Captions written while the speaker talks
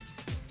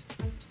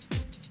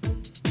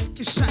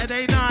It's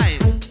Saturday night.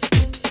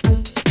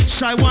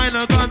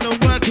 Sidewinder gonna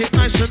work it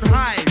nice and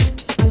high.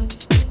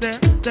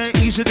 They're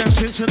easy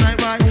dancing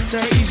tonight, right?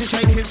 They're easy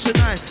shaking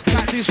tonight.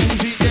 Got this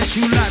music, yes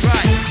you like,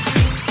 right?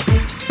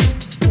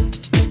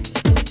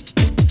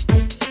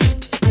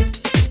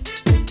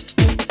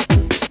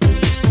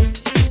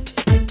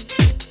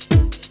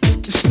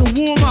 It's the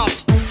warm up.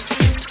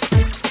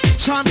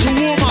 Time to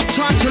warm up,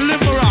 time to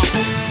limber up.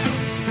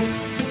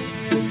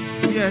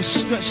 Yeah,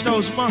 stretch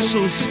those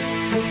muscles.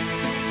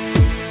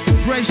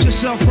 Brace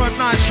yourself for a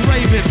night's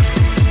raving.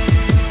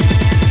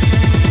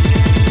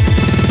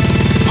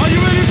 Are you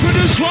ready for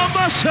this one,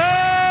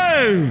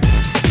 Massive?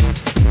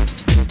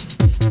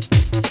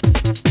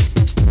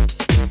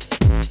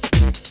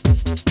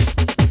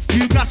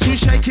 You got to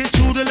shake it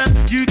to the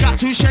left, you got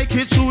to shake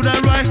it to the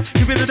right.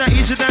 Give it to that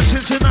easy dancing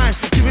tonight,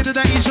 give it to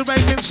that easy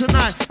raving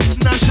tonight.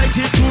 Now shake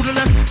it to the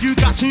left, you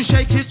got to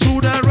shake it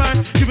to the right.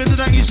 Give it to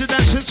that easy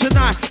dancing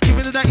tonight, give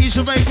it to that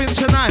easy raving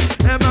tonight.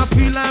 And I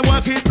feel like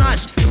working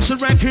nice, so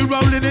Rankin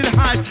rolling in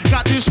high.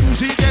 Got this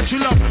music that you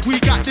love, we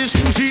got this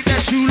music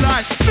that you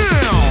like.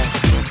 Now,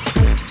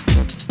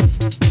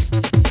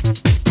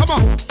 come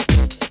on.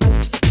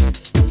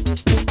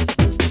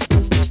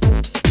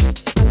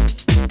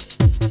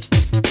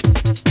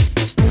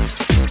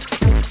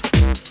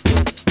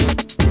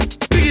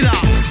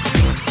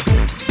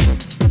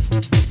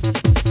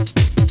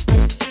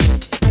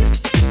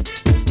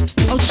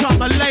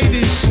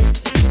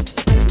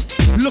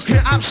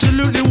 Looking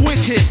absolutely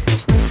wicked.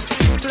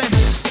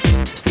 Bless.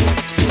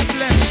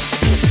 Bless.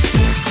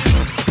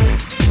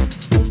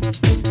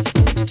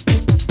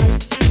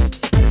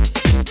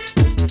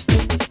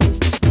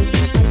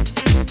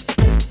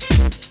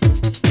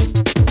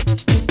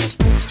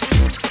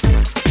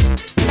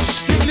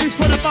 Strictly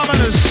for the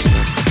bubblers.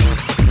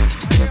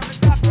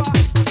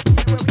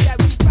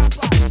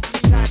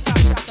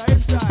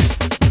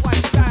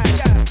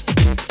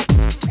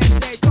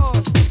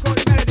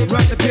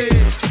 Rock the pig.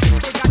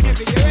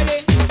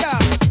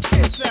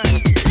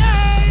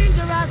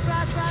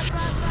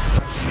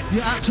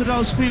 Yeah, out to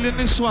those feeling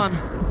this one.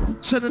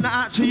 Sending it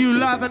out to you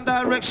live and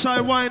direct,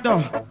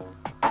 Sidewinder.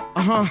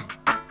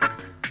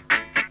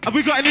 Have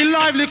we got any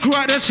lively crew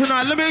out there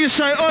tonight? Let me hear you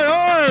say, oi,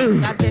 oi!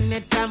 That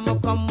anytime we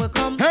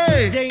come,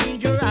 hey!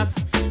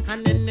 Dangerous.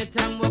 And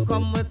anytime we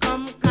come,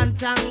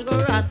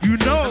 cantangerous. You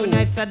know. And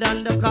I fed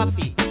on the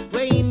coffee,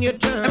 weighing your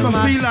turn. Emma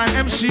Feline,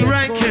 MC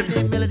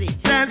Rankin,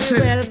 dancing.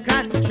 Well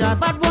conscious.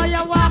 But boy,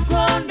 you walk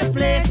on the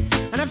place,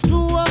 and I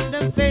screw up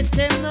them face,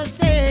 them no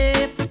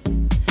safe.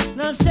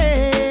 No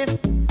safe.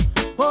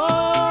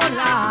 Oh,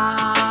 la.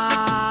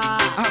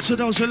 Out to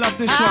those who love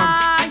this one.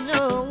 I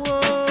know.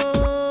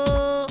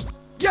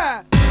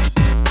 Yeah.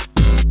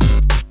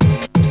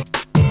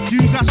 You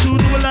got to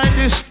do it like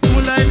this, do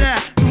it like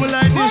that, do it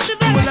like this, do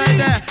it like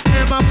that.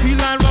 Yeah, my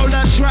Feline roll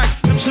that track.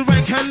 Them so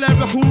rank and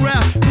lyrical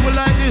rap. Do it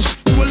like this,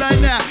 do it like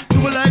that,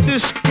 do it like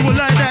this, do it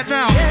like that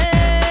now.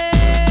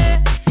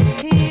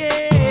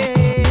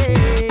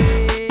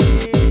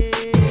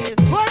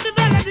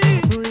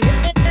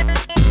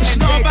 It's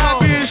not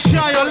about being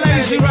shy or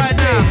lazy right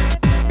now.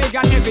 Big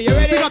and heavy, you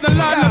ready? We got the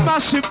line of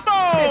massive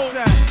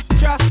Listen,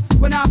 just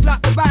when I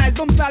flap the vibes,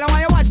 boom style, I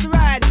want you watch the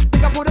ride.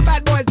 Pick up all the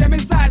bad boys, them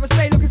inside. We'll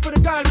stay looking for the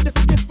girl with the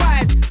fitted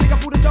vibes. Pick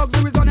up all the dogs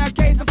who is on her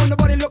case, and from the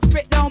body looks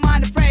fit, don't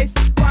mind the face.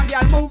 One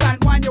girl move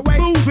and wind your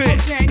waist. Move it.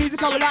 Chain, easy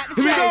cover like the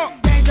Here we chase. go.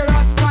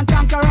 Dangerous,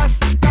 cantankerous.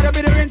 Gotta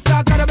be the rinse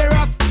out, gotta be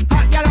rough.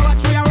 Hot girl, I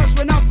watch me and rush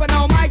when up, and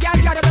oh my girl,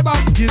 gotta be buff.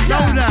 You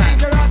know that.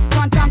 Dangerous,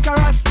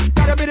 cantankerous.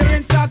 Gotta be the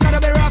rinse out, gotta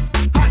be rough.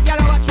 Hot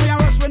girl, I watch me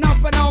and rush when up,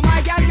 and oh my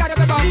girl, gotta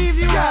be buff.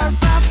 Believe you are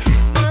tough,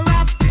 they're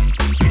rough.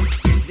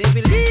 They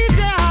believe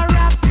they are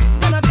rough,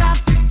 they're not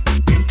tough.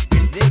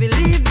 They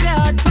believe they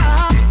are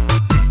tough,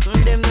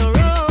 and them no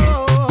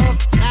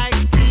rough like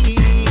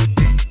tea.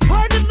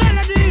 For the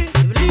melody,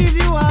 they believe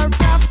you are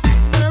tough,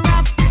 they're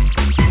rough.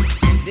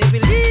 They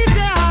believe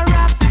they are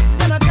rough,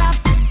 they're not tough.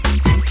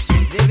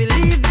 They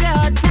believe they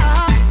are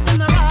tough, they're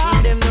not rough,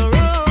 and them no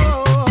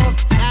rough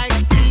like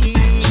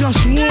tea.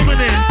 Just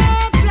warming it,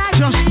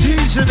 just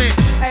teasing it.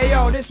 Hey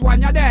yo, this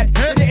one you're dead.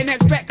 Hey. You didn't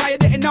expect, cause you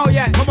didn't know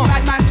yet. Come on.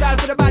 Bad man style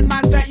for the bad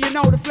man set, you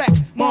know the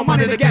flex. More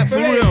money to get for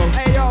real. real.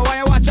 Hey yo, when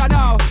you watch, I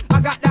know.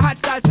 I got the hot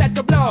style set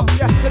to blow.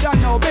 Yeah, you don't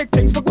know big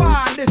things for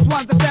Guan. This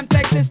one's the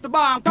Semtex, this the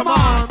bomb. Come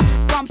on,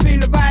 come feel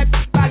the vibes.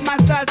 Bad man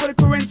style for the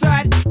crew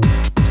inside.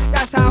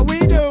 That's how we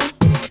do.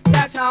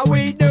 That's how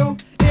we do.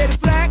 Hear the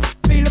flex,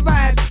 feel the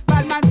vibes.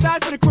 Bad man style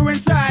for the crew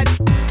inside.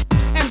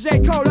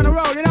 MJ Cole on the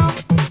road, you know.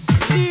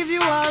 Believe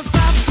you are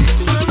tough,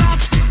 they're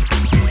rough.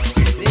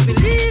 They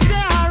believe they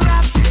are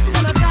rough,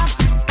 they're not tough.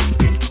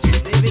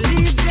 They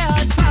believe they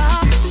are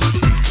tough,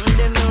 and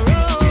them no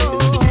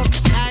rough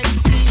like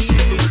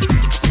tea.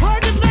 For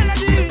the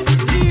melody,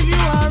 believe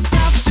you are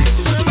tough,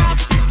 they're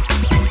rough.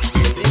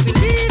 They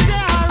believe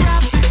they are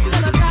rough,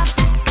 they're not tough.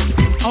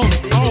 Oh,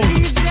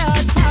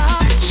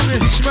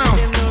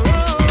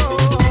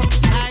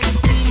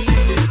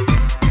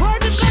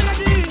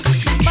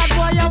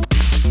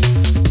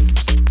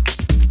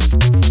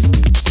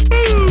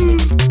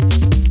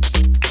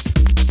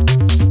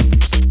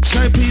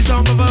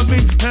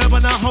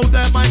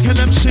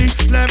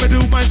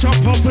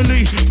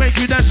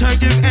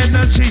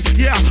 energy.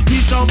 Yeah,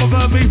 please don't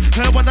bother me.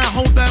 And when I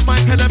hold that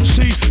mic and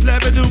MC,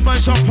 let me do my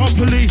job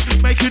properly.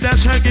 Make you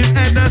dance and give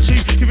energy.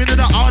 Giving it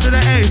the R to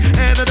the A,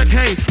 N to the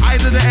K, I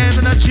to the N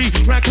and the G.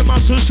 Rankin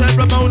muscle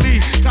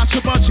ceremony. Got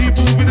your body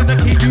moving in the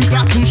key. You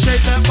got to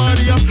shake that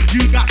body up.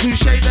 You got to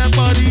shake that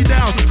body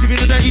down. Giving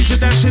it the easy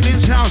dancing in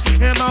town.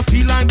 And my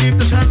feline give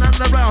the sun and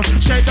the round.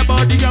 Shake the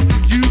body up.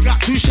 You got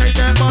to shake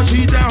that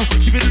body down.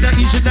 Giving it the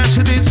easy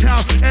dancing in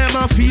town. And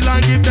my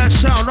feline give that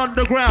sound on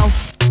the ground.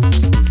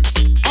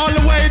 All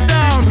the way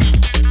down.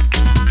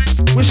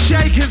 We're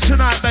shaking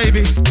tonight,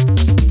 baby.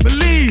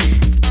 Believe.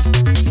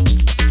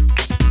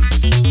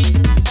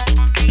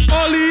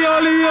 Oli,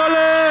 oli,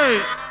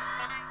 oli.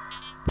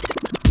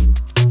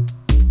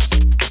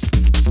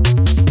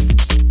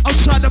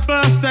 Outside the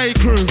birthday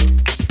crew.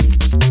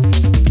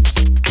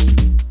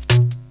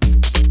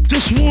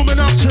 Just warming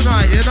up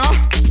tonight, you know?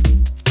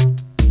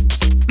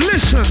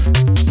 Listen.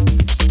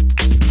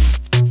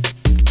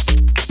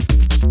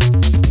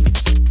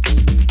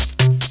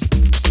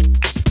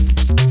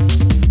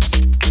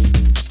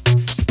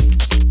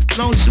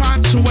 No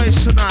time to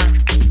waste tonight.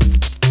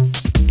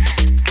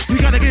 We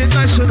gotta get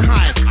nice and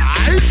high.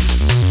 Aight?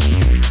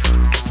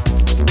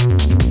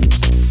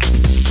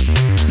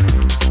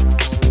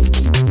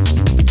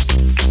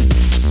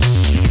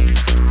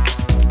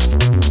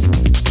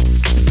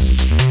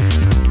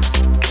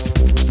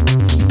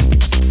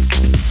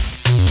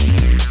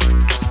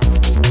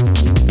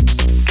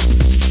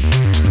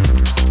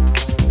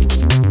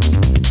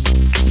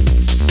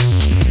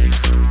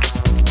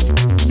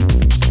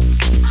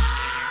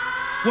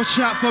 Watch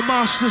out for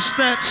Master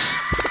Steps,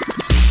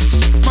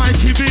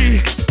 Mikey B,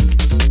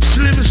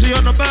 Slimzy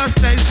on the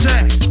birthday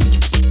set.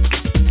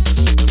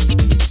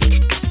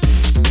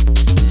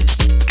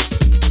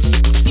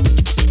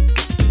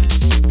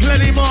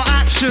 Plenty more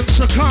action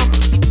to come.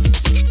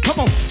 Come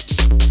on.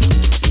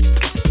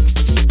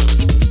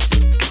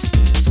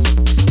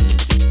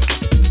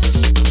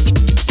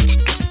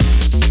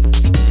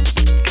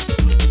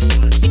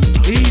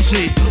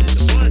 Easy.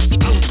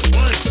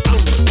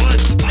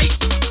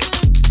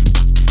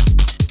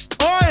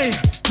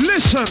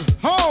 Listen,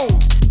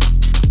 hold.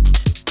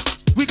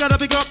 We gotta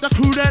big up the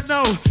crew that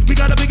know. We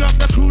gotta big up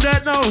the crew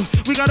that know.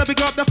 We gotta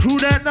big up the crew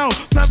that know.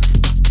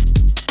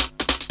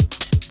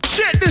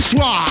 Shit this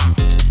one.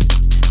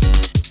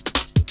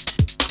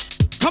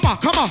 Come on,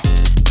 come on.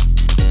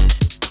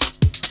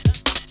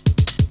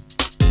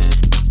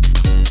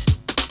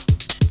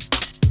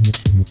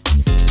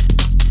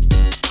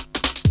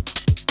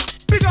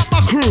 Big up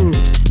my crew.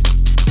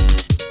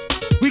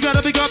 We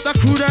gotta big up the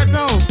crew that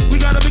know. We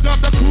gotta big up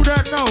the crew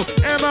that know.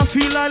 And I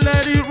feel like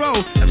let it roll.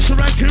 MC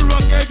Rankin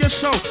rock, yeah, you're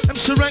so.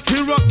 MC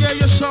Rankin rock, yeah,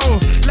 you're so.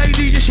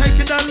 Lady, you're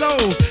shaking that low.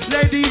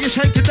 Lady, you're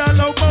shaking that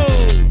low.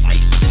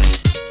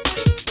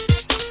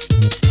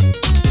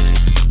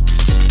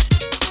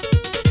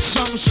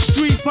 Some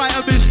street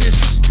fighter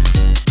business.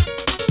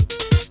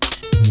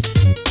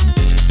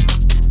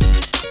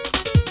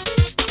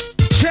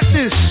 Check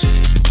this.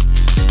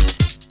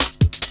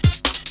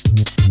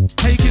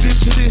 Hey, get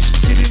into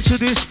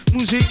this,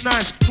 music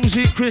nice,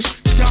 music crisp.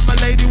 She got my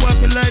lady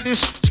working like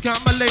this, she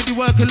got my lady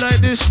working like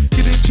this.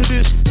 Get into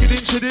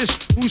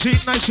this,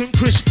 music nice and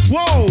crisp.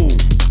 Whoa!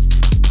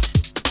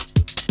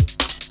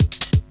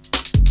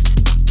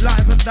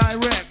 Live and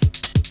direct.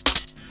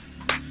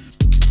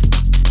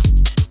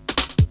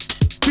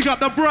 We got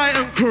the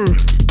Brighton crew.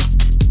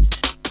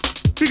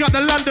 We got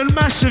the London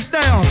Massive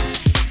there.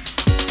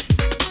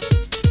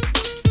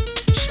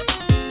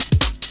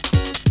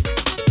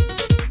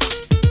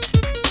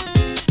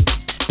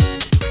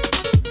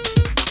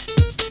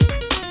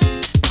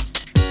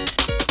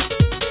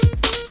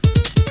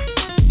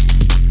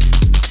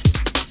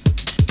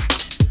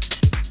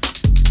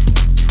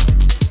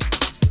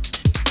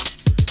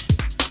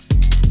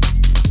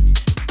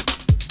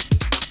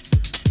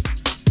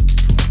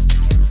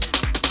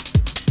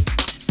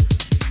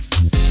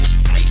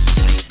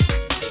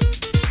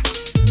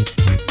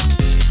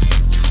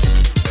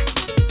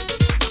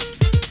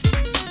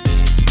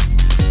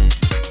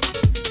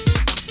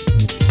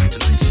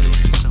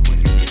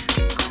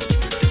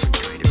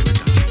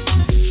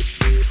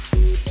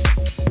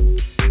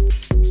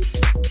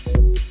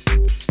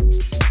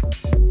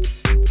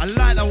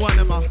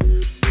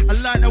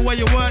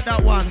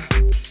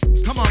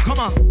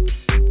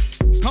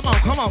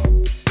 Come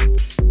on.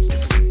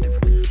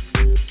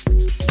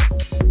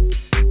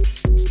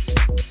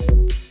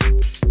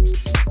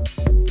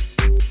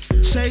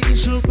 Say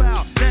it's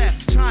about that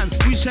time.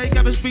 We say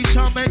gather speech,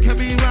 I'll make a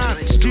be round.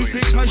 Do you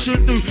think I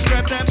should do?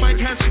 Grab that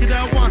mic and skid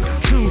that 1,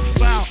 2.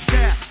 About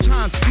that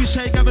time. We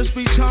say gather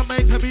speech, I'll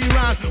make a be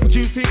round. What do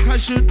you think I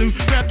should do?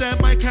 Grab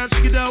that mic and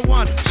skid that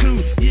 1, 2.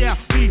 Yeah,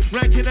 me,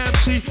 Rankin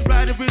MC,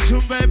 riding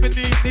rhythm right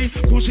beneath me,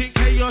 causing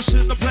chaos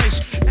in the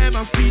place. And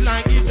I feel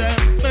like it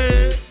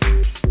there.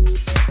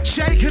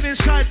 Shaking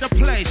inside the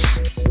place.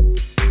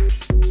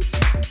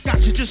 Got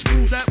to just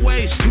move that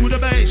waist to the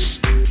bass.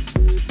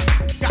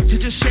 Got to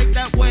just shake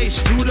that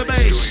waist to the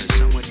bass.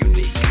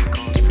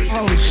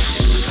 Oh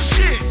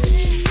shit.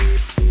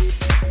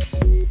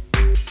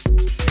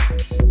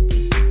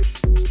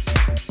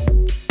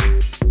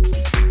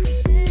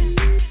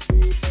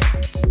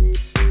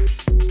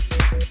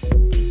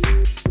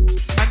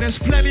 There's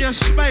plenty of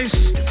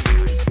space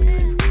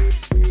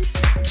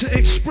to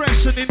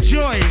express and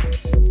enjoy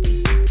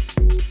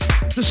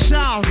the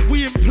sound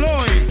we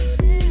employ.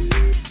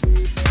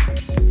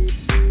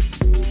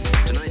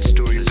 Tonight's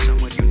story is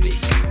somewhat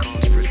unique and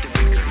calls for a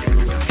different kind of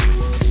production.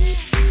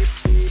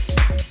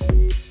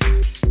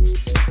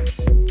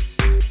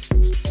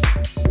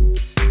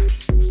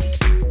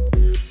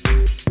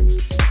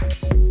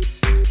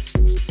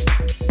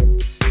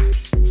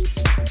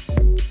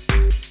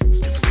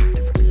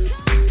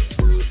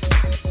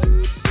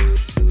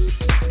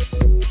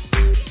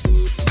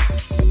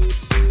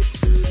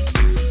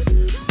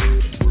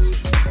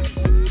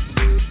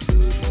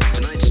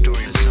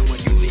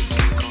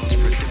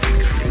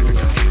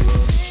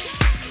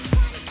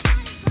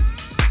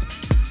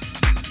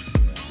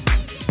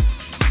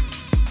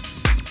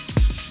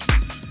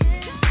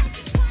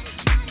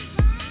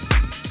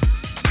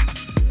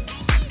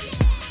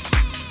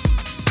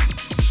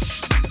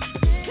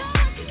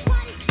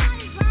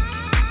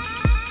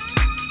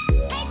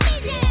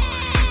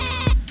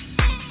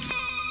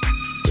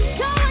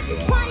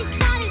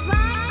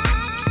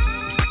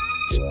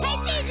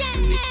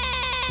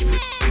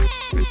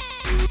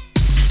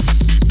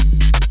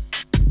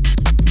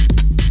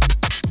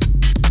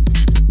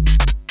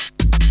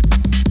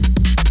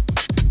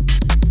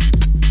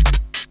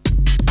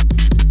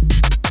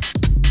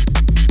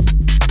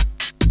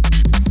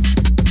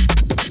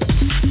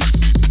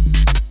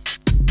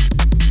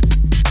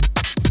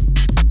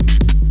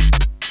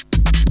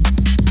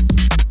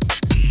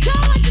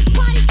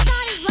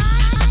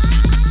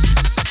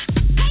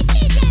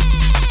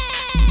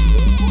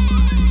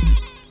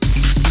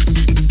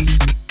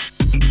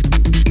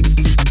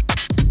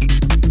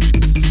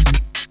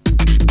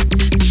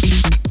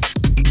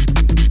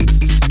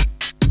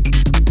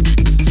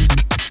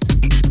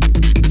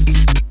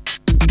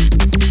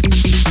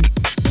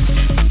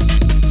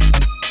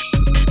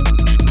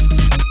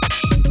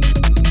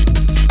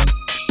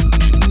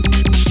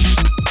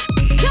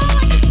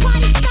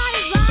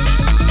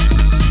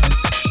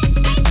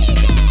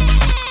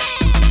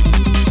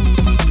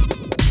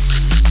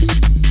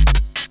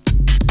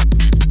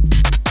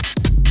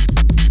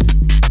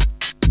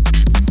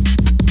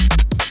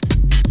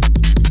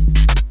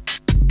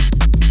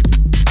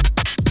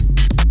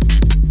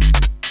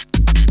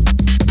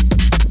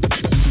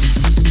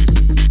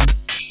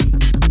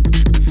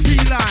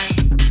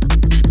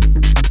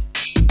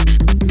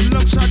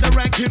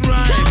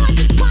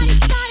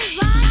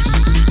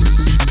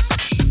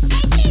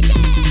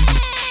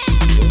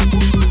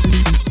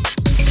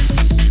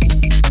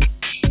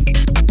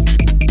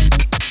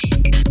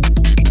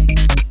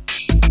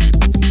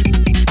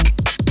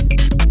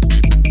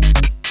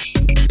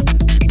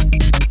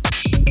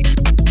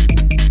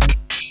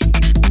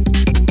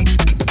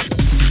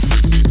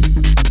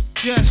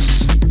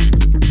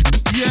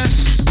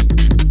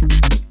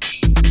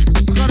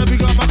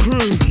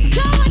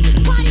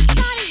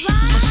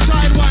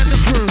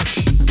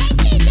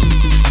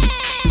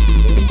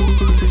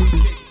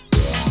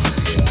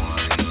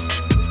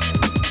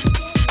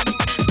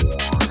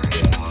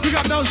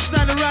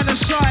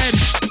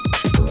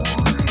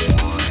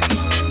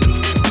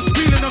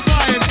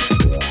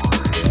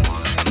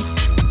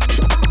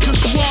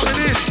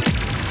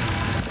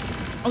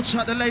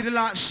 Outside the lady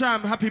like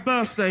Sam, happy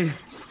birthday.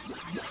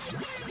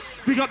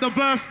 Big up the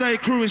birthday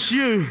crew, it's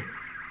you.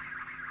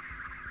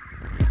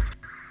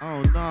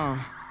 Oh no.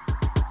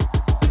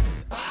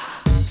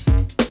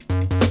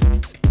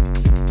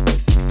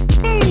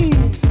 Boom!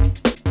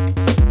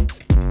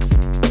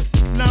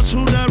 Now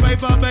to the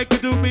raver, make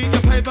it do me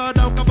your paper.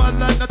 Don't come on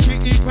like the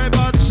cheeky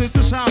paper. This is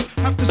the sound,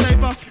 have to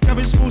savor.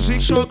 Kevin's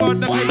music, short on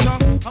the cater.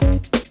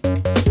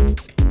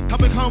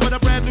 Coming home with a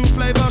brand new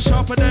flavor,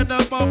 sharper than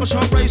the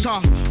barbershop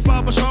razor.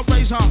 Barbershop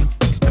razor.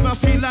 And my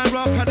feline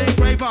rock and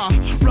engraver,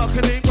 rock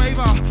and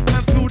engraver.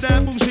 And feel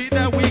that music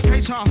that we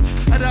cater,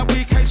 and that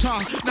we cater.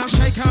 Now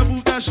shake and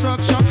move that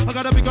structure. I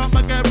gotta pick up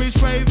my Gary's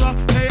favor.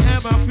 Hey,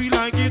 and my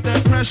feline give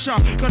that pressure.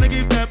 Gonna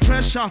give that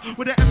pressure.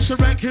 With the MC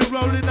Rankin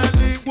rolling that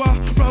lingua,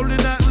 rolling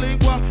that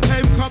lingua.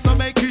 Hey, we come to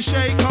make you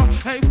shaker.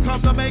 Hey, we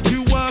come to make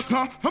you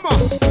worker. Come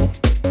on.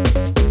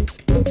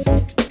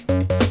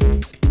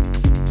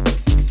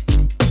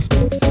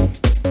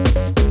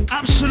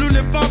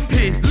 Absolutely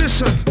bumpy.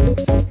 Listen,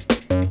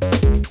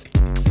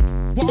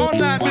 we're on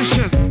that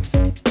mission.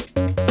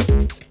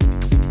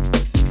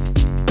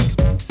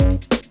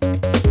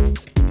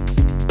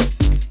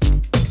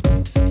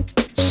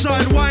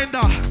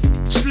 Sidewinder,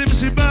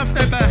 Slimzy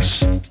birthday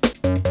bash. And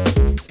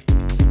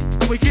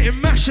we're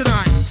getting mashed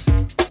tonight.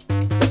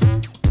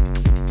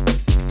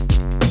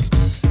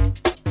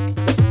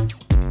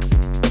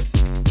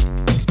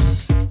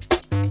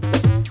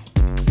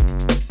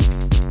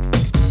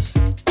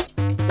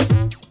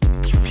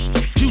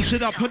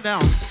 It up and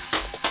down.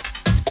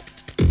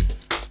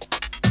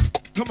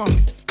 Come on.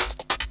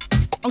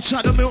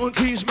 Outside the Milton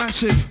Keynes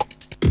massive.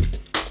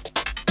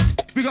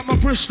 We got my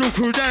Bristol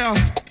crew there.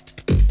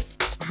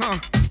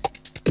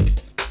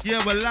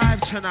 Yeah, we're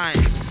live tonight.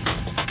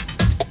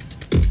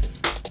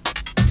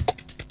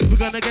 We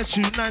gonna get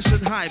you nice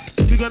and hype.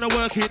 We're gonna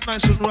work it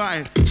nice and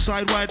right.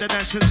 Sidewinder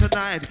dancing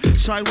tonight.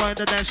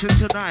 Sidewinder dancing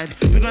tonight.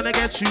 We're gonna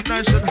get you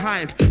nice and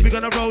hype. We're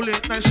gonna roll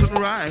it nice and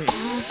right.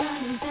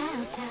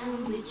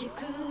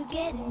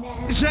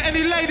 Is there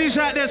any ladies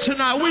out there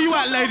tonight? Where you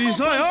at,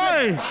 ladies? Oi,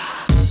 oi!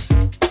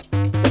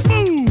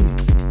 Ooh.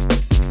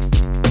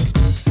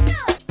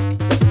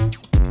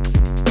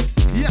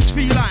 Yes,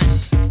 Feline.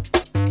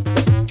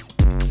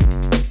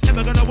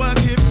 Never gonna work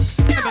it.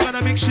 Never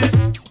gonna mix it.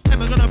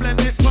 Never gonna blend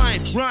it.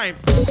 Fine, rhyme.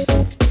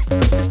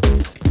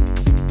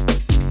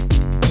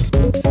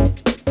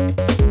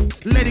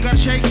 Lady gotta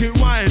shake it,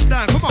 wine.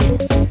 Now, come on.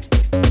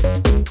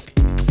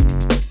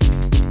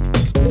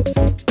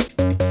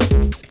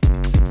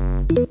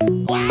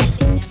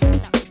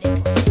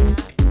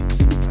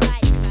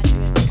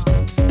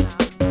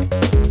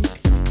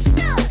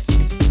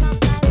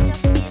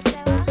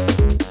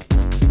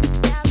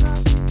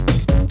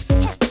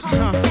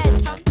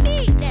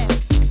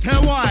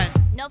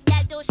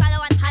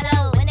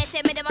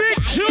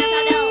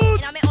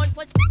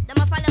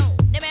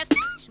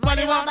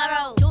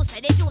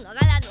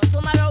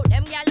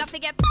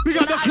 We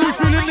got the crew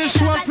feeling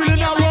this one, feeling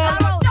that one.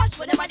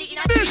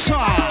 This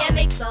one.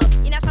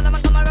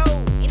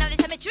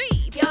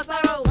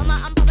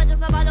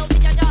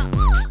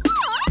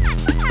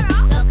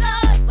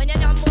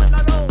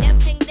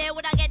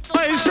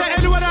 Hey, is there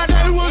anyone out there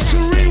who wants to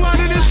rewind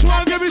in this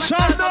one? Give me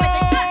some noise.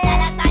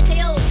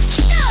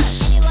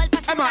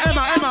 Emma. Hey,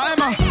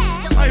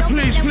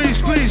 please. Emma.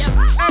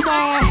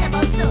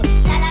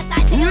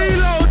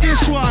 Reload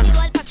this one.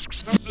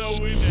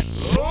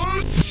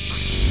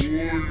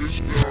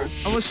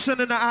 I was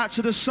sending that out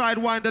to the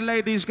Sidewinder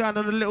ladies going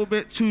on a little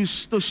bit too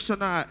stush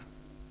tonight.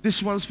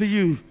 This one's for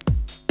you.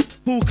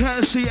 Full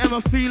courtesy,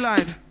 Emma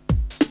Feline.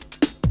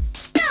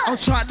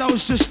 Outside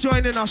those just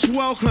joining us,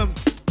 welcome.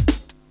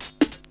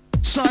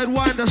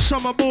 Sidewinder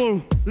Summer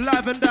Ball,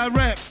 live and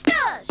direct.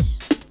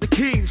 The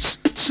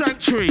King's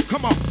Sanctuary,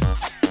 come on.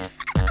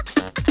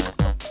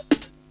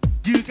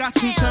 You got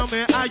to tell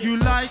me how you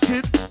like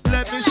it.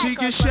 Let me see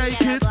you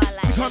shake it.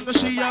 You come to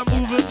see you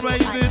moving,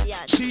 raving.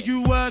 See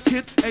you work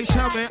it. Hey,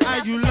 tell me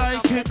how you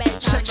like it.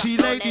 Sexy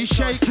lady,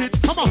 shake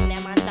it. Come on.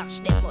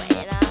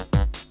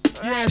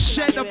 Yeah,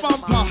 shake the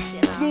bumper.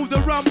 Move the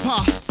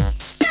rumper.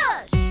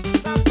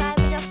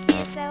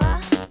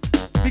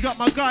 We got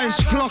my guys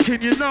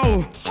clocking, you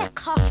know.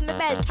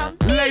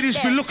 Ladies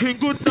be looking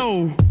good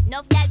though.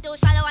 Enough that do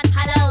shallow and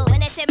hollow. When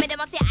they say me, them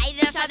off the eye in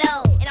the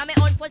shadow. And on my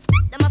own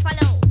footstep, them a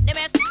follow. Them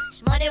a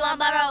cash, money one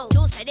borrow.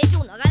 Two say they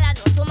tune, no gala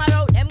no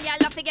tomorrow. Them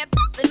gyal a figure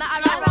pop with my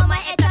arrow. Around my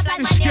head up like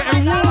my name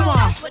on the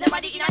road. With the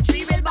body in a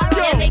tree will borrow.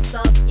 They mix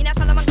up, in a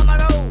Solomon come a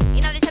row.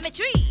 In a the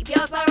cemetery,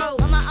 pure sorrow.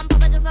 Mama and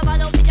Papa just a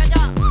follow with your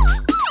jaw.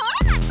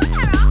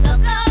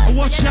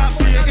 Watch out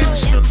for your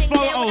instant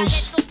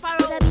photos.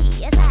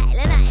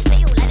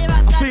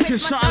 I think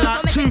it's something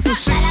like 2 for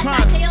 £6.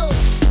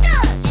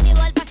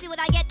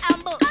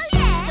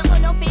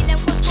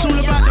 It's all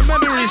about the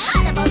memories.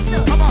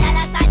 Come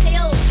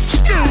on.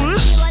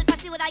 Stills.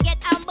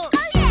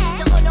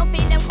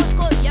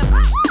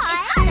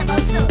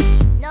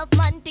 Enough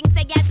man thinks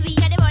I get sweet.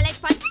 And they roll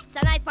like panties,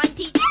 a nice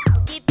panty.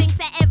 Keep things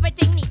say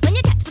everything neat. When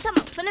you catch put a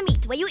mouth from the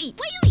meat, where you eat?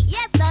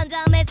 Yes,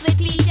 Sandra mess with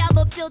Lee. She a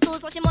bub still too,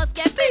 so she must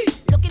get free.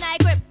 Looking at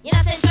grip, you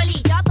know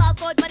centrally. Drop out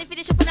code money for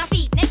the shop on her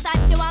feet. Next time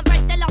she want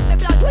break the love for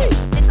blood.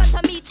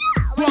 Listen to me,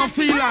 Go on,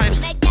 Feline.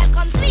 make that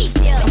come sweet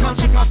you. I can't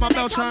take off my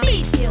belt, huh?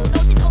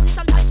 Notice only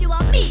sometimes she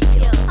want meet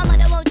you. Her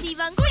mother won't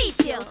even greet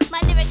you. My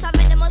lyrics are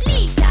venomous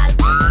lethal.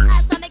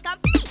 As I make them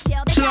beat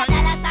you. They got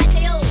that last time to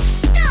you.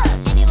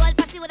 Anyone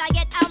pass you would I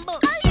get ambo.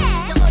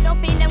 Don't no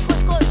feel them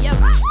push code you.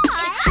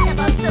 It's all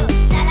about so.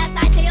 That last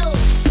time to you.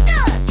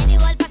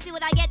 Anyone pass you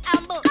would I get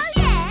ambo.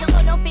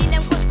 Don't no feel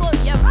them push code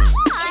you.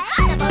 It's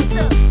all about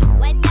so.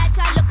 When you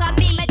try look at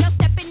me, I just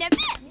step in them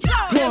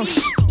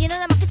face. You know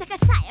them have to take a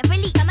side every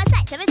leak. I'm a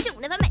side 7 shoot,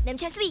 never met them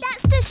chest weak.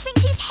 That's the think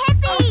she's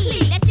heavy. Oh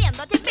please, let's see I'm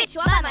not a bitch.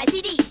 You buy my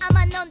CD. I'm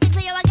a non thing so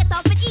you will get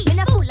off with E. In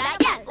a fool like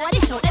that, or they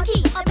show them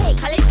key. Or pay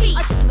college fee,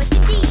 or to a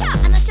CD.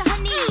 I'm not your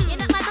honey, you're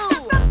not my boo.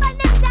 From my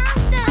them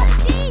downstairs. Oh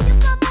gee,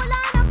 just one more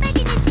line, I'm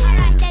making it clear.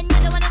 Right then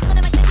you're the one that's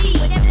gonna make the G.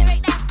 With them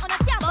lyric that on a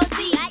camp, oh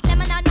see. Like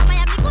lemon and no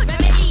Miami good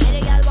remedy. And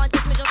the girl want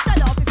this me just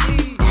tell off the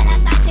sea. That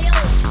last time to you.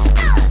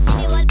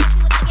 Anyone pass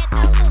you when I get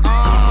down to.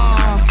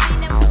 Don't feel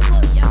them push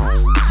good,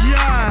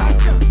 Yeah.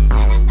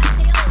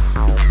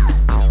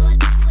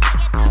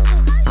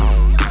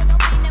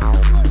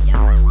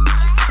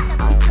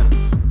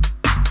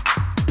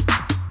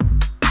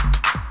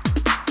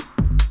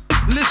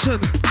 Listen,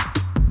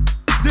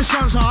 this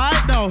sounds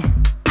alright though.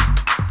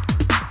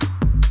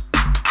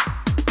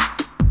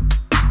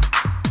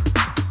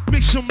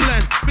 Mix some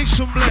blend.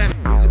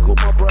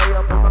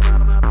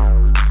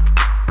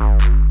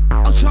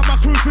 I'll tell my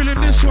crew feeling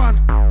this one.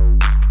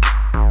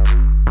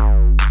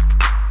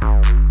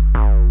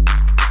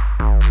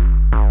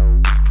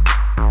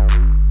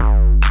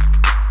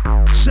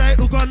 Say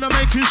who gonna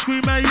make you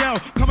scream and yell.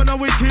 Coming a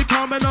wicked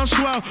coming on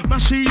swell.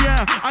 Massy,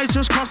 yeah, I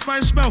just cost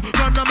my spell.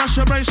 Gonna mash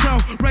your brain cell.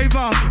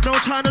 Raver, no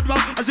time to dwell.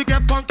 As you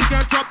get funky,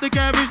 get drop the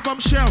garage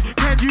bombshell.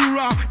 Can you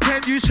rock?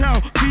 Can you tell?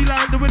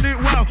 Feline doing it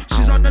well.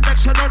 She's on the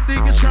next and on the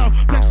yourself.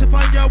 Flex to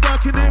find you're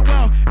working it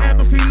well.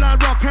 Emma Feline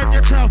rock, can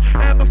you tell?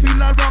 Emma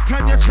Feline rock,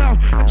 can you tell?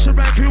 MC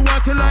Rankin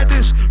working like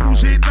this.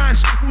 Moves it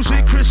nice, moves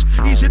it crisp.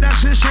 Easy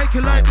dancing, shake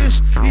it like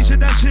this. Easy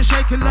dancing,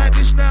 shake it like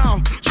this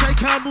now. Shake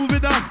her, move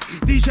it up.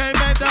 DJ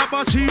make that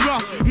body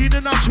rock.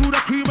 Eating up to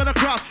the cream of the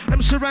crop.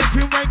 MC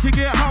Rankin,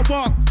 get hot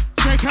walk.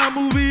 Shake her,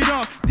 move it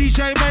up.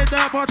 DJ make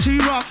that body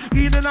rock.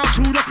 Eating up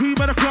to the cream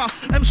of the crop.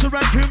 MC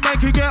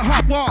Rankin, get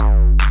hot walk.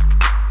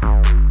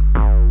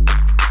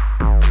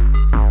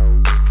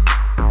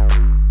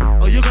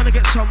 Oh, you're gonna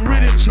get some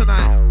rhythm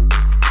tonight.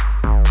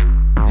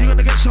 You're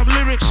gonna get some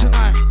lyrics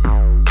tonight.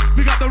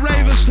 We got the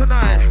ravers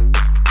tonight.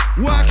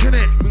 Working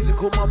it.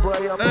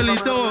 Early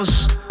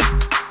doors.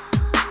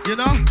 You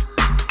know?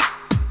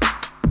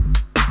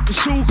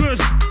 It's all good.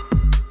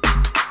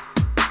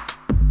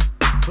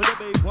 Put a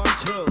big 1,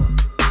 2.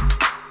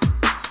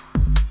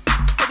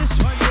 For this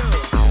one,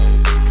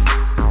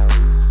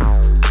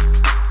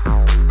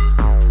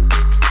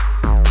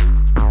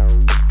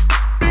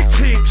 big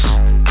things.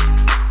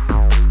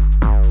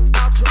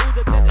 Out to all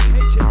the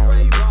dedicated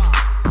raver.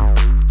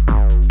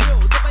 Feel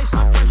the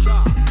baseline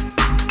pressure.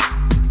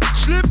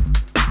 Slip,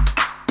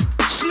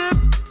 slip,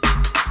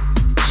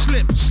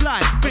 slip,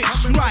 slide, bitch,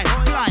 right,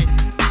 glide.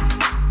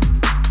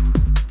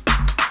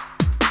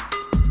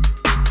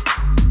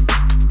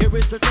 Here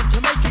is the drum to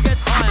make you get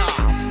higher.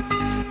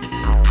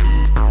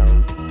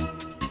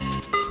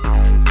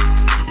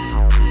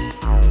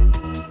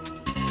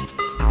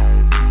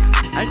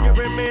 And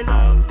you're in me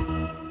love,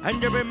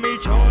 and you're in me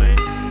joy.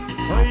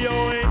 Oi,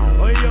 oi,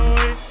 oi,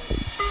 oi.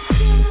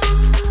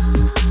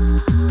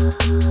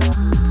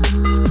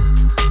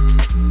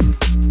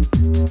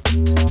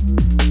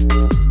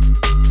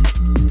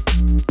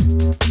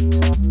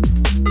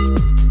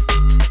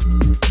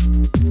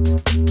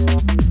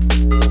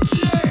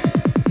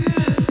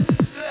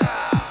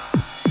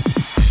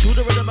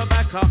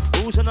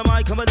 Who's on the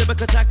mic, I'm a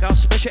lyric attacker.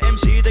 Special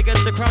MC to get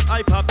the crowd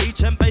hyper.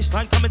 Beats and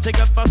bassline coming to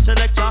get fast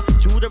selector.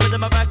 To the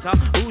rhythm of backer.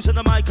 Who's on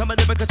the mic, I'm a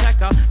lyric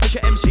attacker.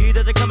 Special MC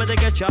that they coming to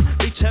get ya.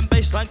 Beats and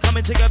bassline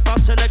coming to get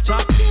fast selector.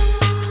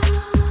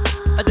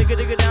 I dig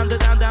it down, the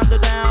down, down, the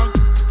down.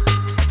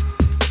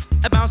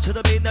 I bounce to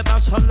the beat, I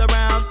bounce all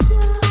around.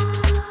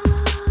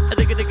 I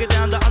dig it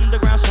down, the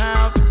underground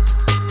sound.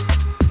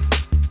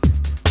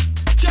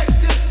 Check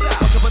this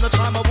out. Once upon a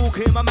time I walk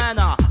in my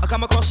manor. I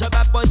come across a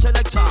bad boy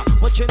selector.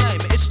 What's your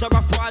name? It's the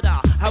Rough Rider.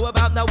 How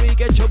about now we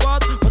get your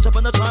what? Once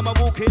upon a time I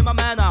walk in my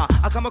manor.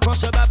 I come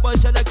across a bad boy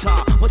selector.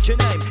 What's your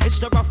name? It's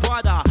the Rough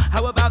Rider.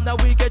 How about now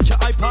we get your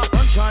iPod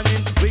on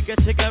shining? We get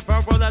together,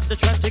 roll out the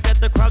track to get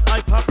the crowd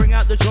iPod. Bring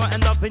out the joy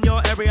and love in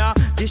your area.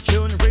 This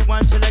tune,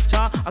 rewind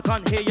selector. I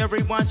can't hear your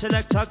rewind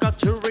selector. Got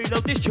to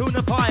reload this tune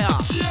of fire.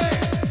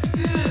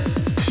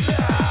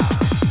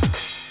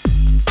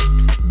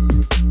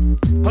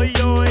 Oi,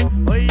 oi,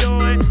 oi,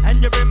 oi,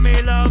 and you bring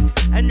me love,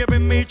 and you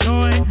bring me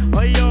joy.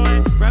 Oi,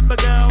 oi, grab a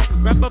girl,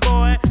 grab a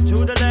boy,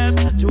 to the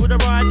left, to the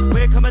right.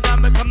 We're coming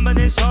down, we're coming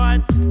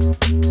inside.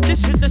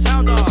 This is the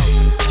sound of.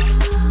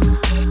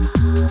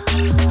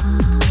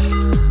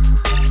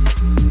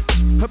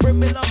 I bring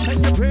me love,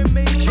 and you bring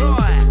me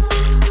joy.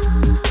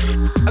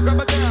 I grab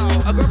a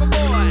girl, I grab a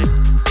boy.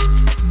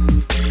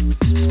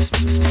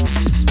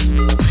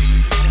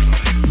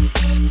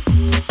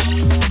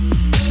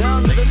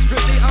 Sound of the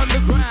strictly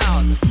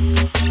underground.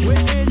 We're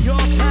in your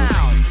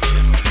town.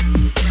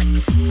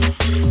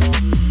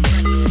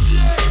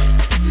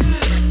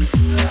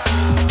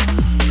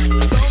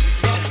 Don't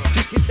stop,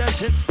 just keep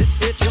dancing. This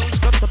here tune's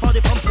got the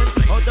body pumping.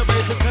 All the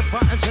ravers and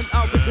buttons and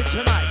out with it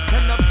tonight.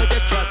 Cannot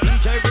forget ya.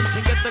 DJ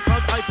Rankin, get the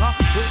crowd hyper.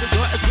 Feel the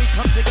joy as we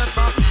come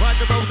together. Ride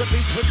the road, the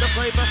beats with the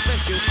flavor.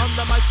 Thank you on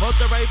the mic for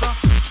the raver.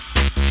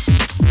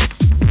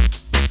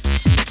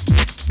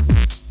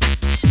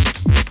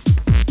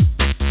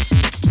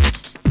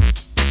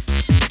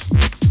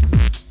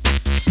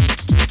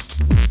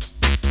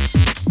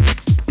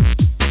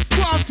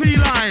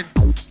 Feline.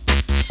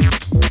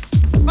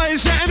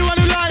 Is there anyone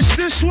who likes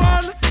this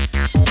one?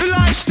 Who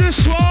likes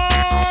this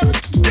one?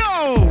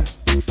 Yo!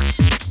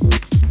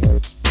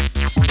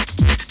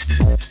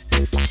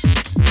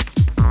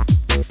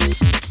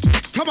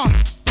 Come on.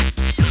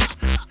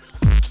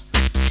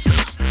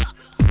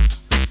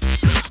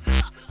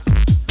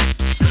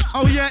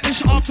 Oh yeah,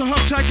 it's off the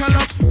hook, take a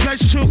look. Place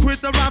to talk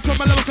with the rap from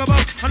a look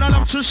above. And I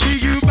love to see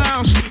you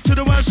bounce to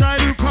the words I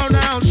do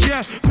pronounce.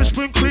 Yeah, crisp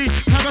and clean,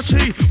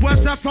 clarity.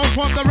 Where's that flow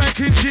from the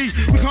Rankin G?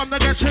 We come to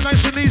get you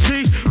nice and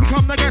easy. We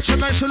come to get you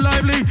nice and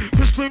lively.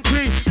 Crisp and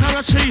clean,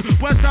 clarity.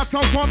 Where's that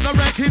flow from the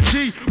Rankin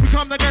G? We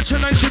come to get you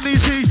nice and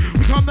easy.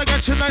 We come to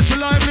get you nice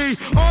and lively.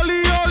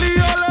 Oli,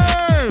 oli,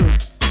 oli.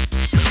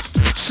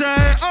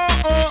 Say, oh,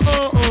 oh,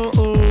 oh, oh,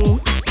 oh.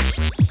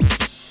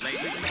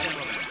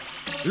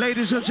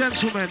 Ladies and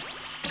gentlemen,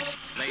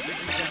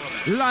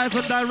 live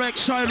and direct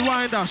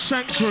Sidewinder,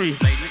 Sanctuary.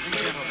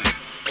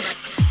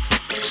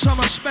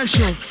 summer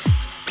special.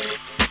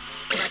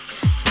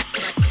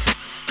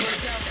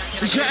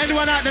 Is there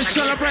anyone out there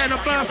celebrating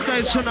a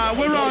birthday tonight?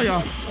 Where are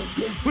ya?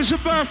 Where's the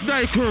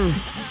birthday crew?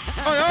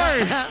 Oi,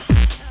 oi!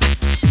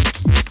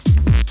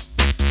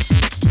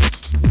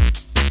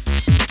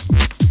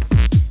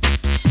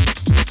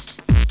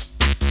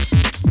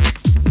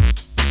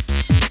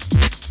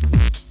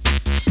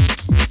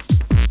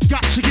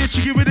 Got to get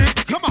jiggy with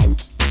it. Come on.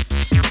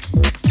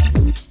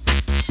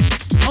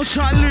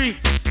 Outside Lee.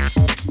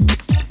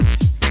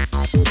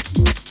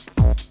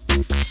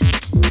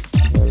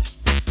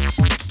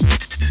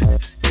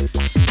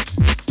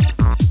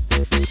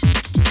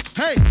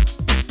 Hey.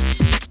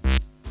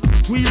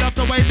 We love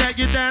the way that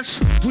you dance.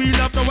 We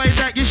love the way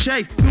that you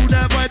shake. Do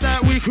that way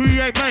that we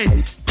create,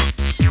 mate.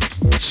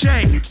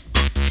 Shake.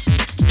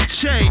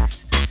 Shake.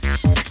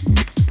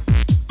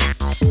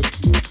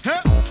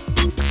 Hey.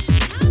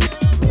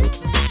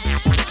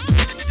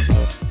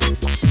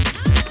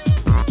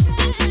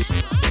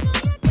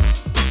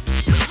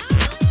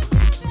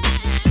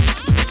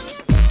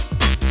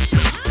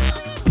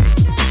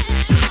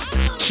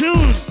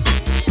 Tune.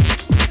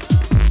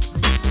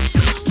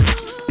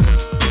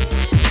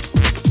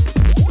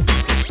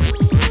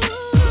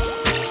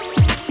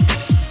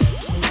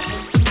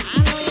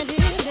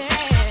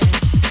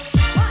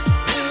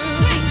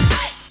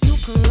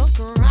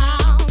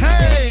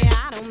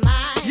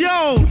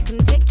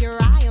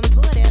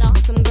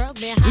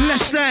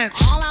 Let's dance.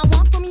 All I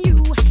want from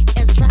you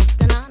is trust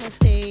and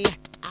honesty.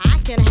 I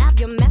can have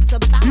your mess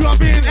about. You are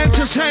being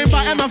entertained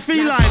by Emma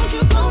Feline,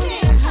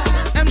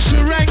 MC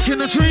Rankin,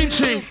 the Dream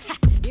Team.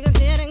 You can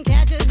sit and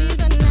catch a deep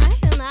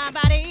night in my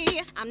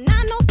body. I'm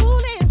not no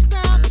foolish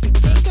girl to be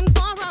taken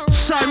for a ride.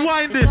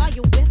 Sidewinder. Saw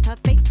you with her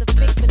face to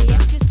face, but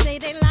yet you say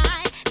they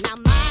lie. Now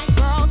my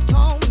girls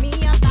told me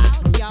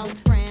about your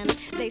friend.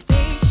 They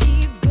say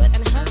she's good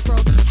and her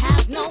growth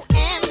has no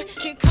end.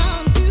 She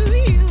comes to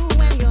you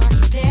when you're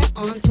there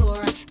on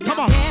tour. Come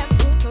on.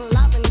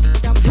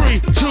 3,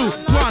 2,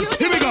 1,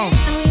 here we go.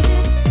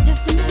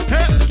 Just a minute,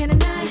 Hey. you can't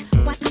deny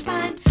what I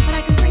find, but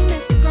I can bring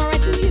this girl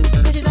right to you.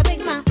 'Cause she's a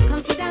big mouth,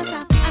 comes from down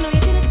south. I know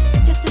you did it.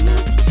 Just a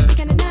minute, you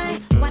can't deny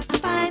what I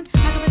find.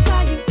 I can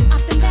saw you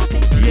up in that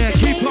thing. Yeah,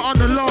 keep it on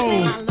the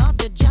low. I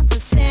loved it just the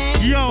same.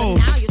 Yo.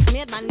 But now you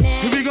smeared my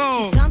name. Here we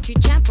go. She some tree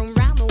champ from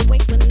round the way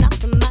with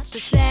nothing much to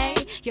say.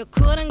 You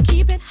couldn't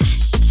keep it.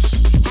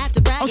 Had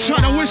to brag I'll it try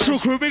the out. whistle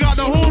crew, we got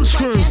the horns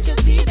crew. Can't you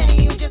see that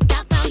you just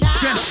got found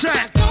out? Get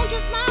set. Don't you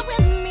smile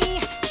with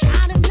me.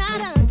 Shine is not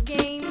a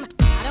game.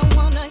 I don't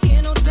wanna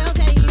hear no tales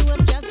that you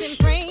have just been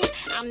framed.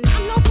 I'm not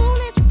no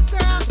foolish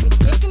girl to be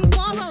taken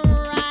for a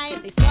ride.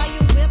 They saw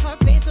you with her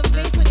face to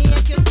face, but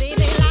yet you say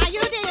they lie.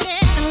 You did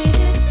it. I know you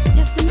did it.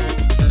 Just a minute.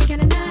 You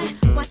can't deny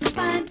what I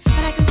find,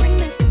 but I can bring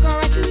this girl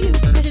right to you.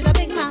 'Cause she's a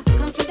big mouth,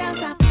 comes from down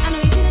south. I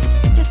know you did it.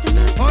 Just a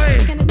minute. Oi.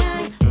 You can't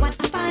deny what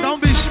I find.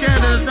 Don't be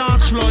scared of the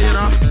dance floor, you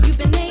know. You've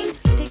been named.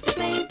 Take the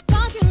blame.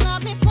 Thought you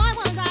loved me. Why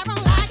was I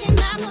wrong? Like it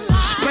never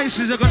lied.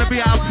 Spaces are gonna be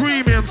at a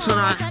premium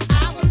tonight.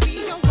 I would be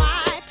your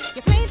wife.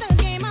 You played the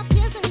game of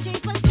kiss and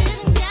chase, but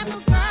didn't get the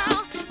girl.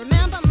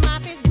 Remember my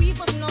face, we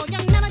both know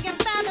you'll never get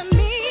better than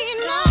me.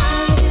 No.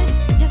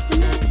 Just a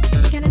minute,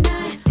 you can't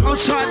deny.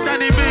 Outside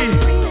Danny B.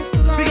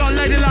 We got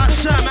Lady like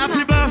Sam,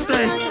 happy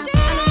birthday.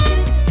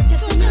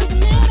 Just a minute,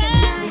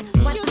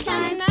 what you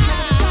can't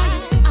deny.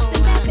 Up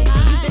in that face,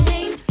 you've been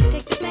named.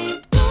 Take the blame.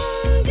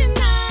 Don't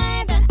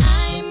deny that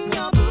I'm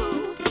your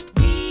boo.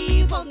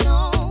 We both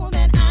know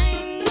that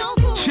I'm no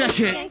fool. Check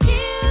it. Can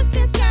kiss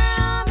this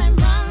girl and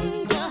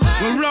run to her.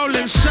 We're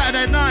rolling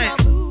Saturday night.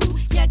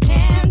 You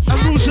can't A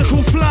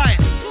musical flight.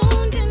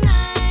 Don't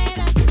deny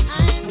that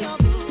I'm your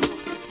boo.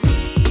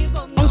 We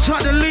both know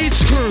Outside the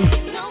Leeds crew.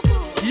 I'm no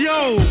fool.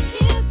 Yo.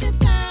 Kiss this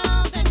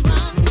girl and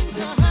run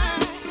to her.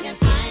 Yes,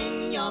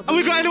 I'm your boo. And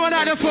we got anyone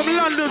out there from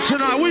London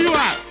tonight? Where you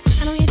at?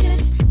 I know you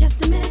did it.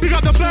 Just a minute. We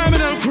got the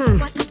Birmingham crew.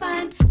 What I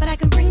find, but I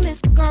can bring this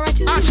girl right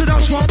to you. Out to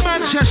those from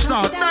Manchester.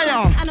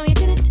 Now. I know you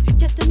did it.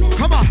 Just a minute.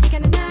 Come on. You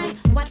can't deny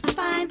what I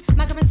find.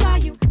 My girlfriend saw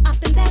you up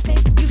in that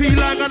face. You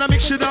Feline gonna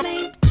mix it up.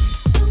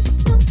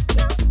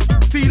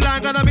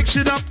 Feline gonna mix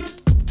it up.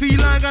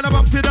 Feline gonna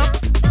bump it up.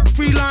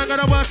 Feline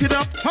gonna work it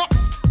up. Hop.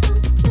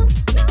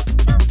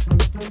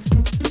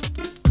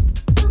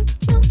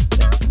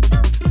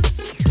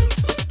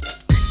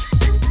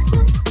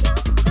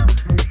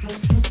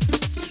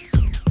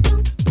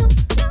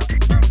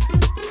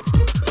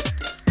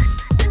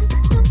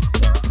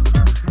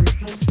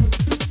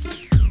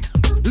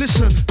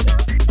 Listen.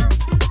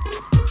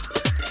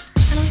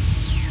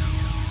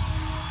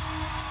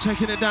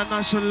 Taking it down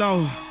nice and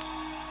low.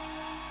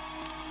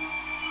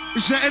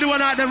 Is there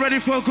anyone out there ready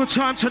for a good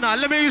time tonight?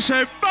 Let me hear you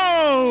say,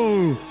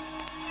 "Boo!"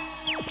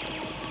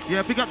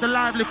 Yeah, we got the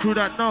lively crew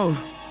that know.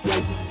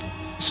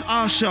 It's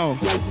our show.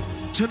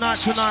 Tonight,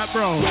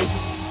 bro.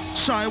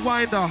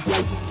 Sidewinder,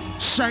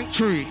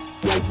 Sanctuary,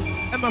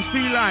 Emma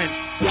Feline,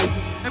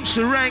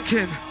 MC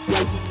Rankin.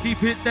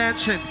 Keep it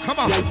dancing. Come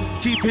on.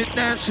 Keep it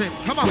dancing.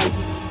 Come on.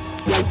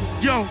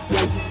 Yo.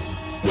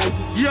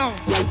 Yo.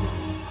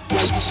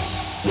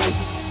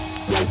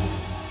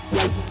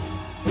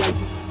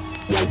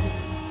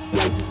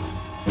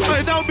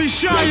 don't be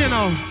shy, you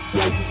know.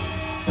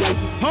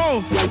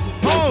 Ho,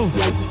 ho,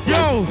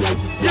 yo,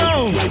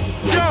 yo,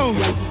 yo.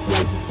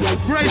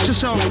 Brace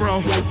yourself,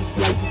 bro.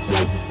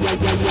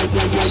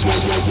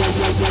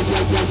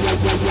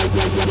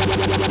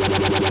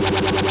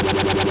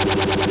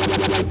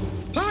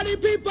 Party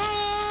people!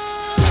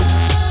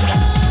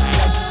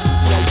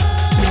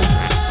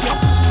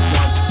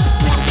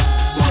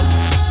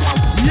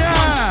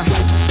 Yeah!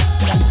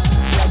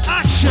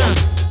 Action!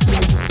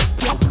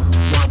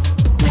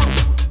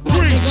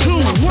 3,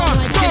 2,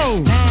 1,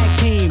 go! Tag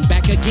team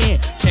back again.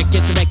 Check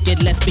it, direct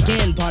it, let's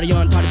begin. Party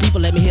on, party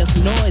people, let me hear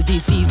some noise.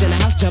 DC's in the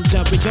house, jump,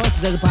 jump,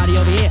 rejoices. There's a party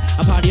over here,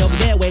 a party over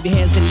there. Wave your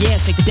hands in the air,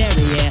 shake the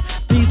dairy, yeah.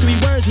 These 3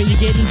 words mean you're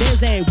getting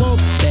busy. Whoa,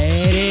 there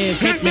it is,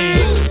 hit me.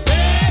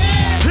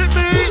 Hit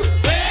me!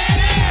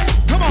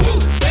 Come on!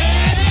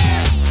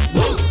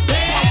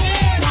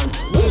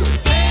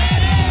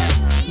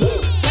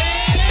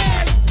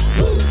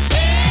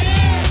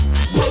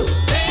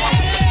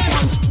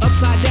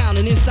 Upside down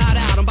and inside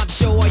out, I'm about to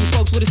show all you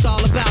folks what it's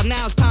all about.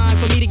 Now it's time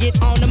for me to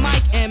get on the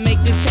mic and make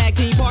this tag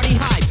team party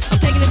hype. I'm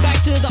taking it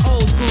back to the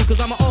old school,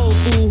 cause I'm an old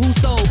fool who's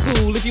so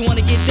cool. If you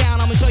wanna get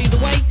down, I'ma show you the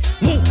way.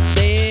 Woo,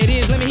 there it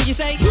is, let me hear you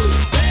say.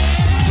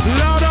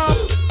 Loud up!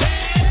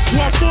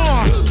 One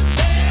more!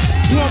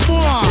 One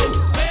more!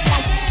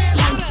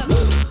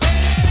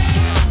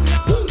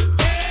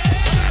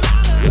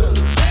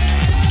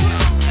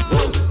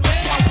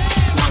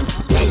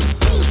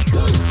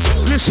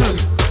 Listen.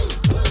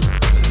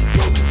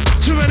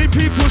 Too many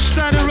people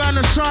standing around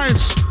the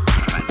sides.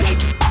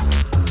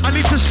 I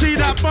need to see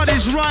that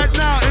bodies right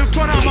now in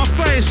front of my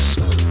face.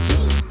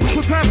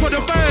 Prepare for the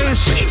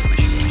bass.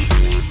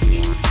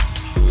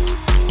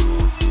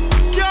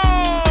 Yo!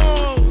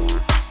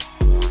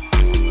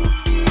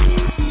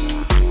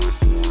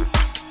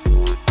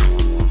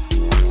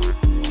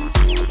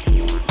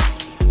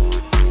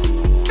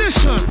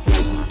 Listen.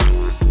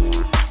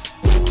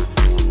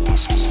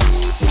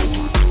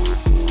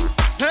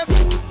 Hip.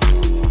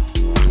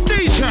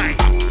 DJ.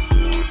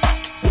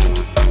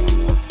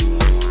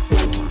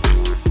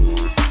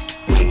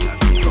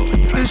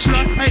 It's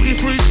like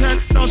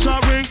 8310, no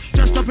start ring.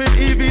 Just up in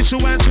EV, so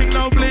anything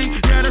no bling.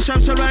 Yeah, the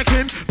Sam's a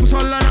Rankin. Put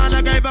on the line,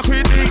 I gave a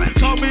critic.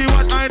 Told me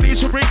what I need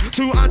to bring.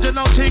 200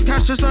 no ting,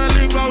 cash the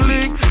sterling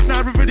rolling. Now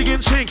everybody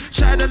can sing.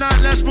 Saturday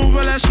night, let's move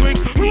or let's swing.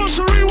 Who wants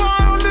to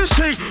rewind on this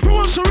thing? Who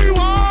wants to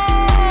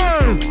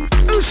rewind?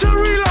 Who's a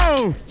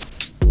reload?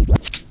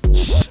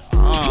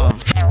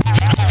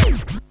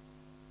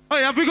 Oh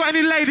yeah, have we got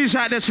any ladies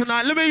out there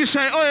tonight? Let me hear you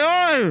say, oi,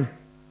 oi.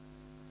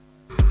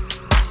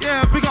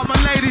 Yeah, we got my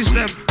ladies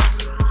then.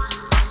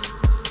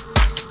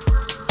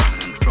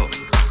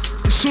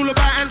 It's all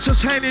about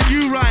entertaining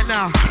you right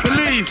now.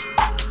 Believe.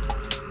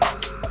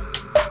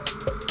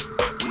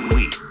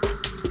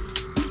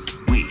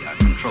 We are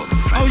control.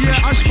 Oh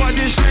yeah, I spotted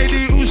this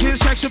lady who's in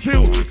sex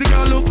appeal. The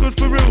girl look good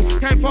for real.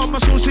 Came from my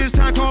sources,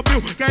 time called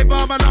Bill. Gave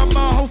her my number,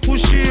 hopeful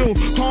shield.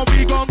 Call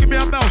me, go and give me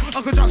a bell.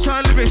 I could just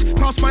her lyrics,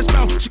 cast my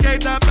spell. She gave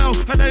that bell,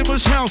 her name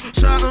was Hell.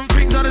 Certain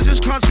things that I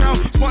just can't tell.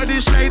 Spotted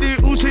this lady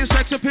who's in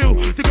sex appeal.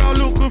 The girl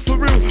look good for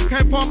real.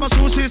 Came from my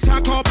sources,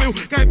 time called Bill.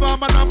 Gave her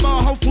my number,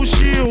 hopeful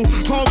shield.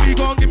 Call me,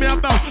 go and give me a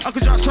bell. I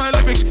could just her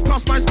lyrics,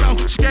 cast my spell.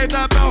 She gave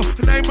that bell,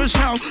 her name was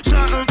Hell.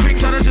 Certain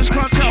things that I just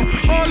can't tell.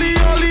 Oli,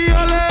 oli,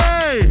 oli.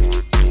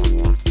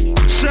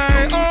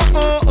 Say, oh,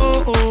 oh,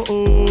 oh, oh,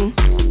 oh.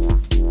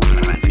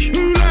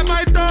 Who let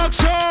my dogs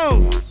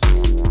go?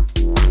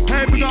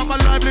 Hey, we got my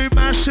lively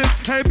massive.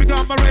 Hey, we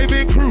got my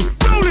raving crew.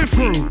 Roll it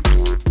through.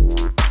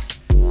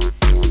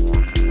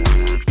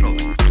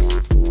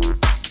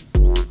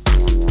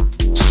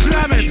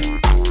 Slam it.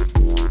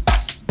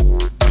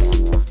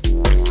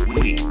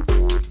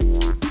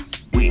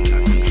 We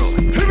are control.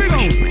 Here we go.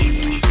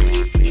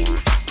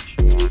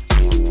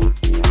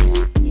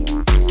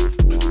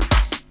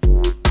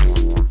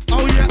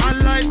 Oh yeah, I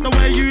like the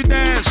way you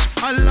dance.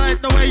 I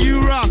like the way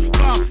you rock.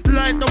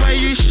 Like the way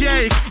you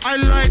shake. I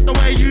like the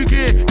way you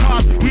get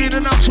hot. In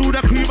and out to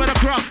the cream of the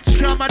crop. Just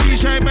got my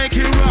DJ make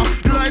it rock.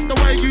 Like the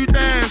way you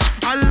dance.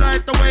 I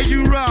like the way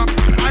you rock.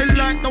 I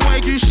like the way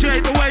you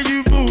shake, the way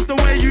you move, the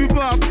way you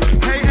bop.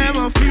 Hey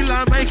Emma, feel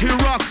like make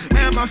it rock.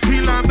 Emma,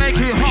 feel like make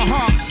it ha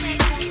ha.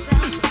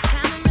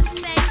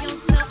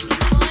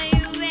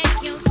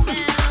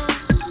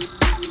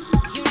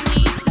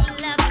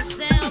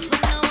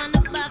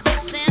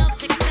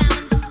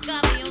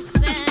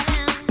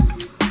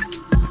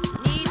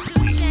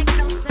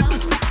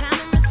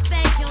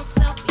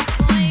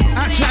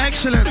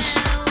 Excellence.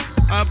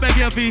 I beg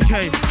your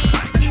BK.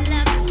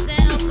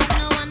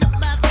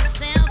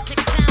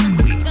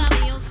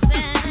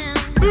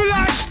 Who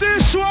likes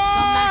this one?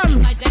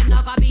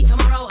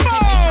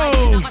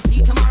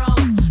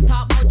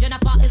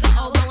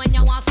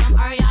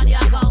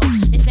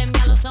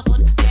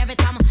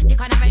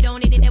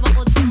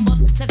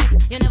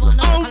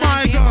 Oh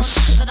my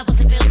gosh.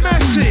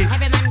 Messy.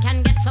 Every man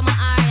can get some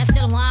eye. I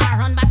still want to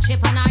run back ship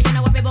and I. You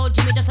know what about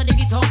Jimmy just a dig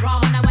it up raw.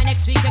 Now when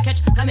next week you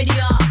catch comedy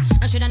up.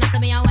 No shouldn't have to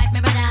be a wife,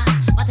 my brother.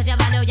 But if you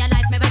value your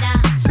life, my brother.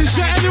 Is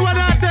there anyone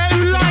out there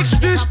who likes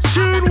this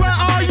tune?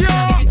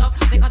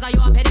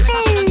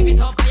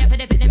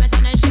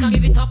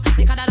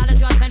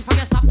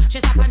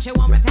 and she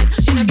won't repent.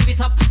 She don't give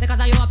it up because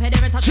I you up here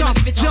and touch. She don't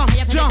give it up.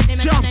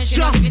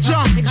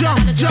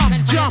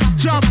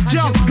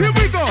 Jump. Here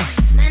we go.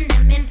 Man,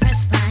 them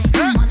impressed by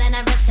more than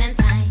a recent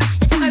time.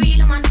 It took a real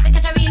woman to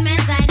catch a real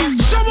man's eye.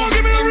 Just someone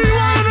give me a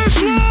rewind on this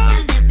one.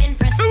 Man, them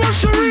impressed by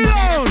What's the more than a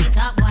reload? sweet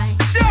talk boy.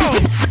 Yo.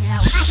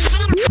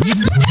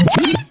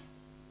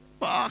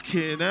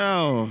 Fucking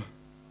hell.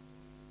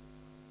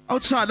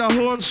 Outside the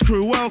Horns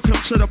crew, welcome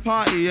to the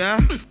party, yeah?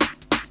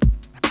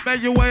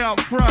 Make your way up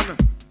front.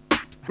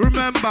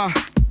 Remember,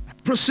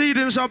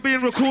 proceedings are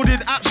being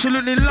recorded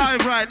absolutely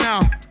live right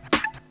now.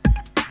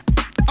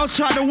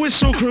 Outside the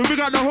Whistle crew, we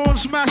got the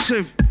Horns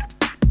Massive.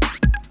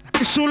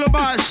 It's all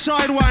about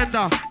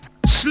Sidewinder,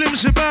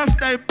 Slim's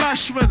birthday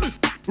bashment.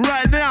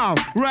 Right now,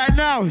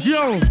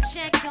 yo. You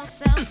check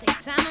yourself, take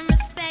time and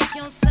respect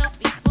yourself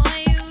before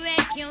you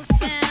wreck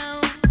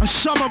yourself. A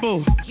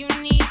summable. You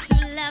need to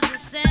love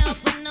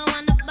yourself, put no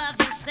one above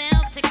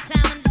yourself. Take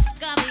time and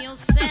discover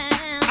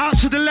yourself. Out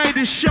to the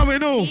ladies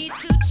showing all. You need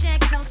to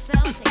check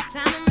yourself, take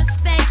time and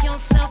respect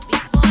yourself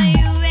before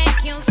you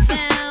wreck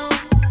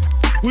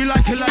yourself. We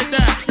like it like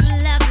that. You need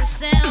to love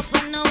yourself,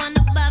 put no one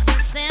above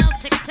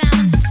yourself. Take time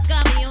and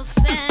discover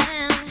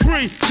yourself.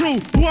 3,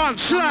 2, 1,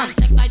 slam.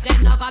 Sick like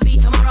that, not gonna be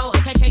tomorrow.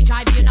 Catch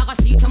HIV, you not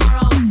gonna see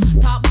tomorrow.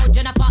 Talk about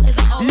Jennifer is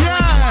a hoe.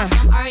 Yeah.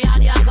 Some area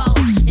there go.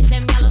 The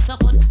same yellow so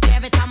good.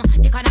 Every time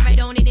they kind of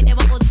don't need it,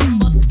 never put some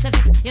but. Sex,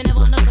 you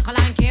never know the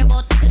color and care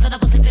but. This other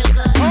pussy feel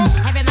good.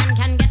 Every man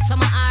can get some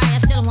eye. I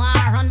still want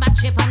to run back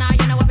ship and I.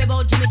 You know what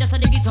about Jimmy just a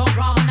dig it up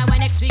raw. Now when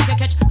next week you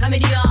catch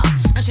chlamydia.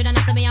 And shouldn't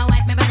have to be a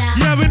wife, me brother.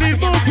 Yeah, we need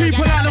more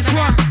people at the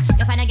front.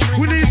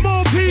 We need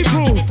more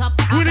people.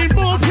 We need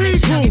more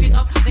people.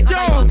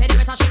 Yo.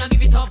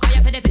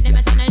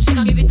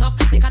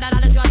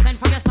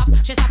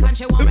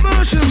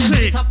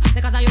 Emergency.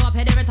 Because I you up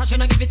here and touch, she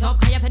don't give it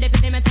up. Can you pay the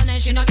payment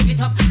and she don't give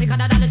it up? Because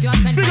that dollars you have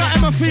spent. We got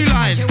Emma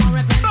Feline.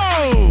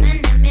 Oh.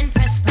 Man, them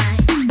impressed by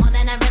more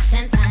than a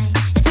recent time.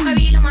 It took a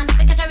real woman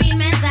to catch a real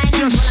man's eye.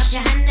 Just pull up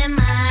your hand and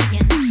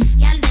marking.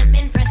 Y'all them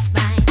impressed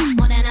by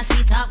more than a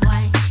sweet talk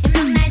boy. Him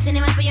look nice and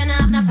he must be on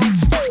up the price.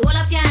 Just hold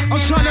up your hand. I'm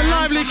trying to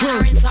lively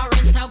crew.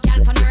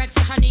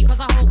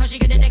 She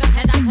get the nigga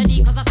said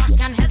Anthony, cause a trash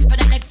can help for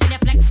the legs, see the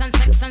flex and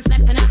sex and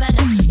slept in a bed.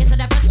 You said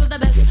the breast was the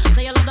best,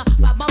 say you love the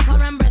fat bumper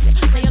and breast,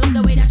 say you love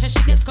the way that your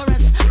shit gets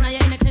caressed. Now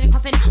you're in the clinic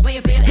coughing, where you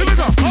feel it's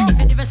best.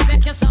 If you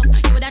respect yourself,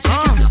 you would have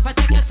check yourself,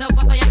 protect yourself,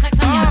 but for your sex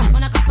and yeah.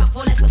 Wanna cuff up,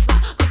 pull it so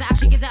slap, cause the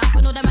action gives it up,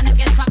 I know the man them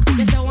get sucked.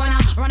 You still wanna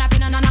run up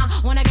in a nana,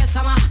 wanna get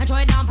summer, and throw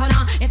it down,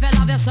 pana. If you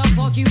love yourself,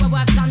 fuck you, a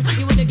wife son,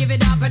 you